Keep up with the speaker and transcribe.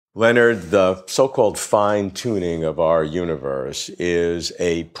Leonard, the so-called fine-tuning of our universe is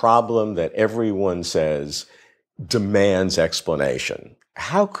a problem that everyone says demands explanation.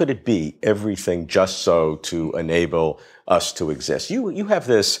 How could it be everything just so to enable us to exist? You have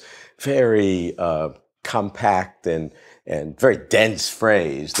this very compact and very dense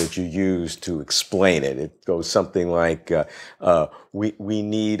phrase that you use to explain it. It goes something like, we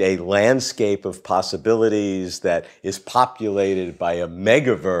need a landscape of possibilities that is populated by a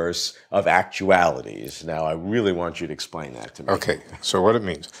megaverse of actualities. Now, I really want you to explain that to me. Okay, so what it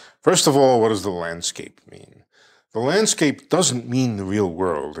means. First of all, what does the landscape mean? The landscape doesn't mean the real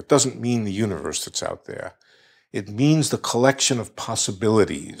world. It doesn't mean the universe that's out there. It means the collection of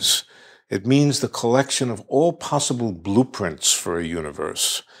possibilities. It means the collection of all possible blueprints for a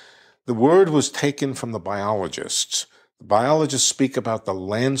universe. The word was taken from the biologists. The biologists speak about the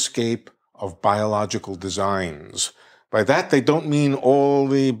landscape of biological designs. By that, they don't mean all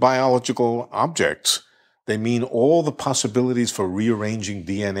the biological objects. They mean all the possibilities for rearranging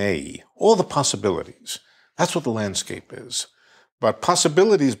DNA, all the possibilities. That's what the landscape is. But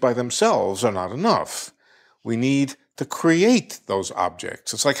possibilities by themselves are not enough. We need to create those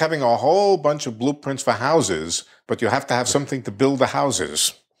objects. It's like having a whole bunch of blueprints for houses, but you have to have something to build the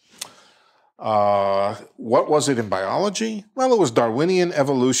houses. What was it in biology? Well, it was Darwinian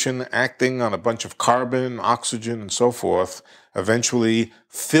evolution acting on a bunch of carbon, oxygen, and so forth, eventually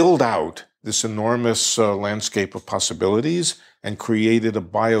filled out this enormous landscape of possibilities and created a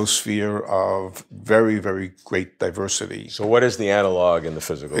biosphere of very, very great diversity. So what is the analog in the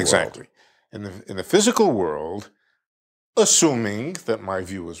physical world? Exactly. In the physical world, assuming that my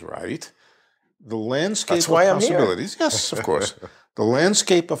view is right, the landscape of possibilities, yes, of course, the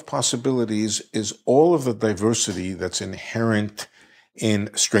landscape of possibilities is all of the diversity that's inherent in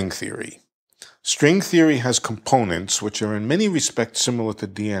string theory. String theory has components which are in many respects similar to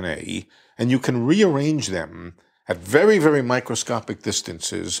DNA, and you can rearrange them at very, very microscopic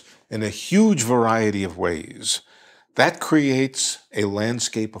distances in a huge variety of ways. That creates a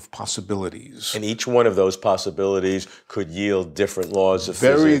landscape of possibilities. And each one of those possibilities could yield different laws of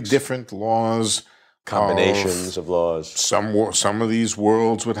physics. Very different laws. Combinations of laws. Some of these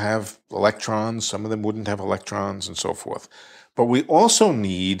worlds would have electrons, some of them wouldn't have electrons, and so forth. But we also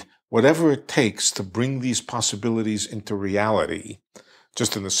need whatever it takes to bring these possibilities into reality.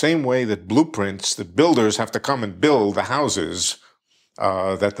 Just in the same way that blueprints, that builders have to come and build the houses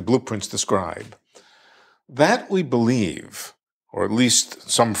that the blueprints describe. That we believe, or at least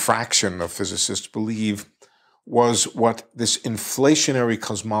some fraction of physicists believe, was what this inflationary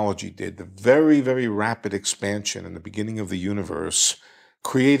cosmology did. The very, very rapid expansion in the beginning of the universe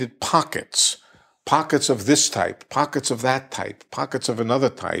created pockets of this type, pockets of that type, pockets of another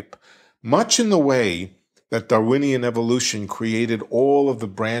type, much in the way that Darwinian evolution created all of the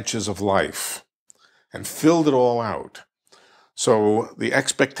branches of life and filled it all out. So the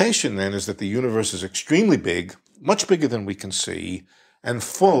expectation then is that the universe is extremely big, much bigger than we can see, and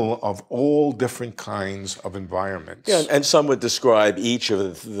full of all different kinds of environments. Yeah, and some would describe each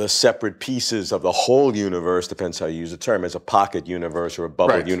of the separate pieces of the whole universe, depends how you use the term, as a pocket universe or a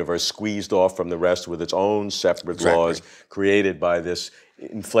bubble universe squeezed off from the rest with its own separate laws created by this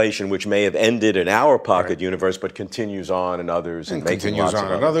inflation, which may have ended in our pocket universe, but continues on in others and continues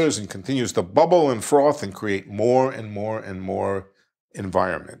on in others and continues to bubble and froth and create more and more and more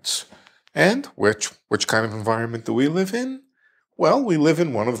environments. And which kind of environment do we live in? Well, we live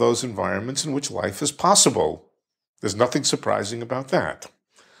in one of those environments in which life is possible. There's nothing surprising about that.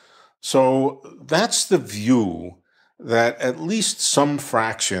 So that's the view that at least some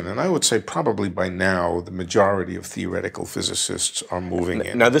fraction, and I would say probably by now, the majority of theoretical physicists are moving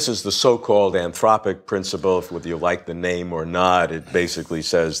in. Now, this is the so-called Anthropic Principle, whether you like the name or not. It basically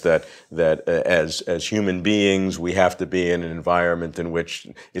says that as human beings, we have to be in an environment in which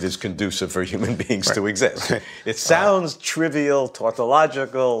it is conducive for human beings to exist. It sounds trivial,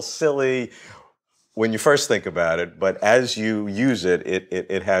 tautological, silly when you first think about it, but as you use it,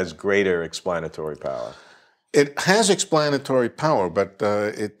 it has greater explanatory power. It has explanatory power, but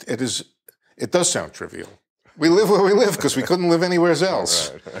it does sound trivial. We live where we live because we couldn't live anywhere else.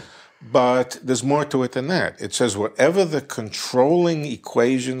 Right. But there's more to it than that. It says whatever the controlling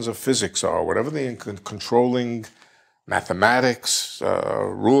equations of physics are, whatever the controlling mathematics,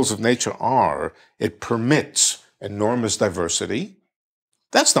 rules of nature are, it permits enormous diversity.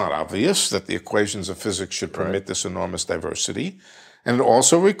 That's not obvious that the equations of physics should permit this enormous diversity. And it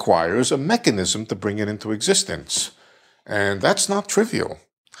also requires a mechanism to bring it into existence. And that's not trivial.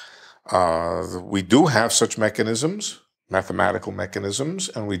 We do have such mechanisms, mathematical mechanisms,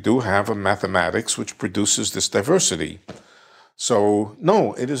 and we do have a mathematics which produces this diversity. So,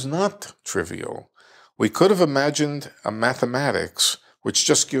 no, it is not trivial. We could have imagined a mathematics which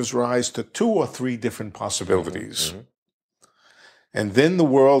just gives rise to 2 or 3 different possibilities. Mm-hmm. And then the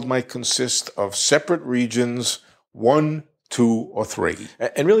world might consist of separate regions, 1, 2, or 3.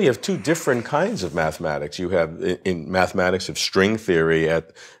 And really, you have 2 different kinds of mathematics. You have in mathematics of string theory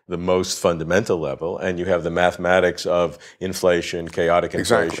at the most fundamental level, and you have the mathematics of inflation, chaotic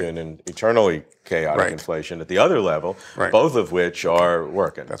inflation, and eternally chaotic inflation at the other level, both of which are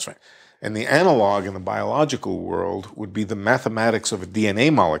working. That's right. And the analog in the biological world would be the mathematics of a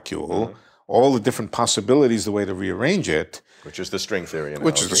DNA molecule, all the different possibilities, the way to rearrange it. Which is the string theory analogy.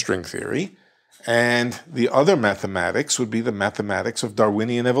 Which is the string theory. And the other mathematics would be the mathematics of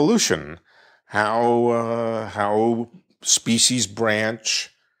Darwinian evolution. How species branch,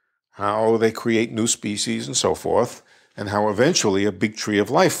 how they create new species and so forth, and how eventually a big tree of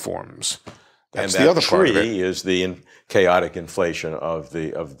life forms. That's and the other part of it. Tree is the chaotic inflation of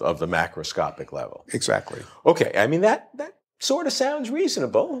the macroscopic level. Exactly. Okay, I mean that sort of sounds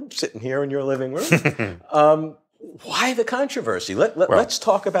reasonable. I'm sitting here in your living room. Why the controversy? Let's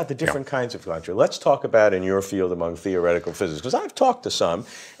talk about the different kinds of controversy. Let's talk about in your field among theoretical physicists, because I've talked to some,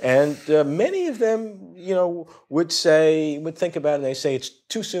 and many of them, would think about it and they say it's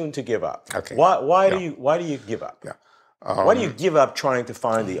too soon to give up. Okay. Why do you give up? Yeah. Why do you give up trying to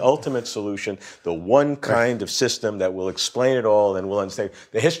find the ultimate solution, the one kind of system that will explain it all and will understand?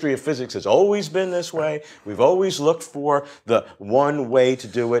 The history of physics has always been this way. We've always looked for the one way to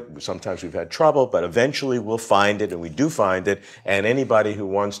do it. Sometimes we've had trouble, but eventually we'll find it, and we do find it. And anybody who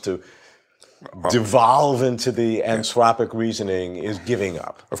wants to devolve into the anthropic reasoning is giving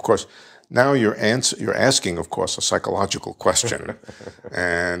up. Of course. Now you're asking, of course, a psychological question,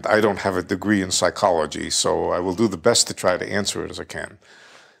 and I don't have a degree in psychology, so I will do the best to try to answer it as I can.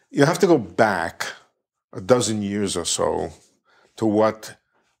 You have to go back a dozen years or so to what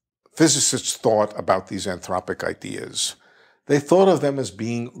physicists thought about these anthropic ideas. They thought of them as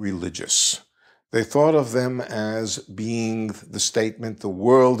being religious. They thought of them as being the statement, the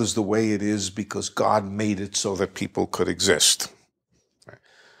world is the way it is because God made it so that people could exist.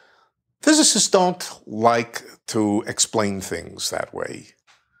 Physicists don't like to explain things that way.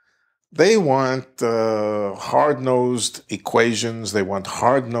 They want hard-nosed equations. They want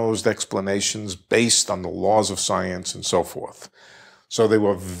hard-nosed explanations based on the laws of science and so forth. So they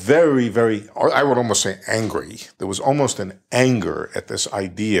were very, very, I would almost say angry. There was almost an anger at this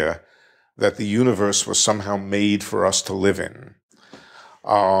idea that the universe was somehow made for us to live in.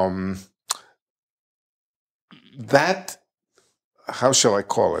 How shall I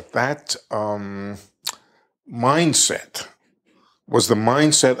call it? That mindset was the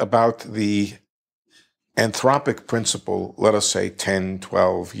mindset about the anthropic principle, let us say 10,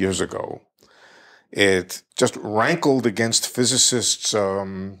 12 years ago. It just rankled against physicists'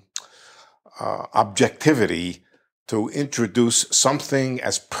 objectivity to introduce something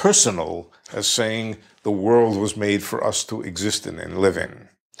as personal as saying the world was made for us to exist in and live in.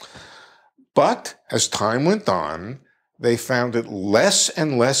 But as time went on, they found it less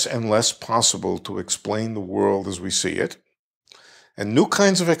and less and less possible to explain the world as we see it. And new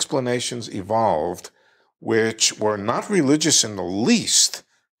kinds of explanations evolved, which were not religious in the least.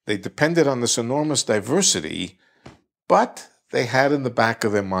 They depended on this enormous diversity, but they had in the back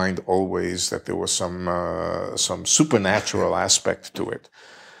of their mind always that there was some supernatural aspect to it.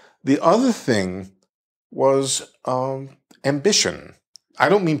 The other thing was ambition. I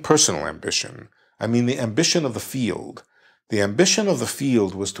don't mean personal ambition. I mean the ambition of the field. The ambition of the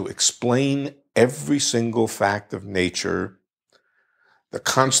field was to explain every single fact of nature, the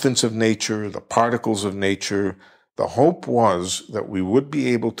constants of nature, the particles of nature. The hope was that we would be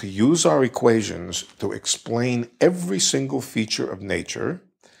able to use our equations to explain every single feature of nature,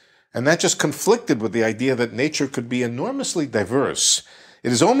 and that just conflicted with the idea that nature could be enormously diverse.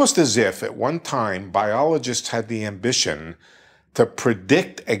 It is almost as if at one time biologists had the ambition to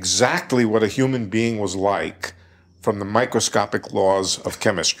predict exactly what a human being was like from the microscopic laws of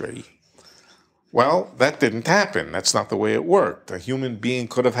chemistry. Well, that didn't happen. That's not the way it worked. A human being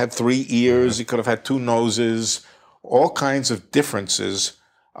could have had 3 ears, he could have had 2 noses, all kinds of differences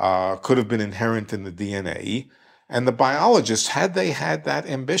could have been inherent in the DNA, and the biologists, had they had that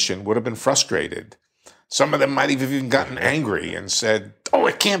ambition, would have been frustrated. Some of them might have even gotten angry and said, oh,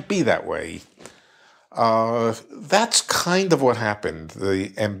 it can't be that way. That's kind of what happened.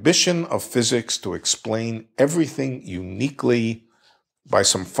 The ambition of physics to explain everything uniquely by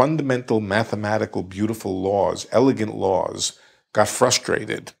some fundamental mathematical beautiful laws, elegant laws, got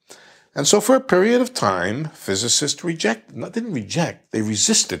frustrated. And so for a period of time, physicists they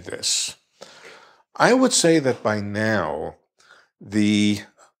resisted this. I would say that by now,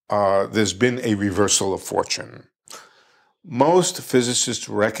 there's been a reversal of fortune. Most physicists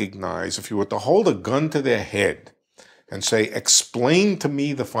recognize if you were to hold a gun to their head and say, explain to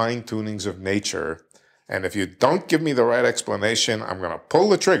me the fine tunings of nature, and if you don't give me the right explanation, I'm going to pull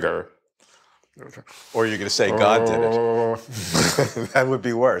the trigger. Or you're going to say God did it. That would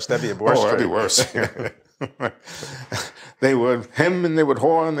be worse. That'd be a worse. Oh, that'd be worse. They would hem and they would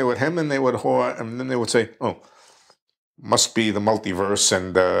haw, and they would hem and they would haw, and then they would say, oh, must be the multiverse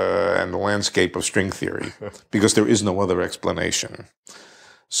and the landscape of string theory, because there is no other explanation.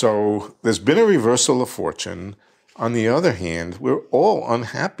 So there's been a reversal of fortune. On the other hand, we're all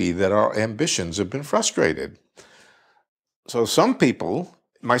unhappy that our ambitions have been frustrated. So some people,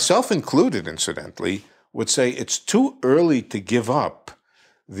 myself included incidentally, would say it's too early to give up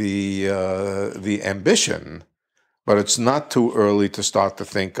the ambition, but it's not too early to start to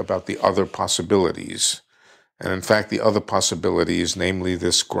think about the other possibilities. And in fact, the other possibilities, namely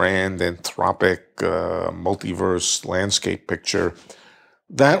this grand anthropic multiverse landscape picture,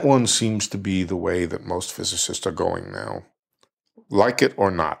 that one seems to be the way that most physicists are going now. Like it or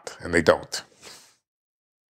not, and they don't.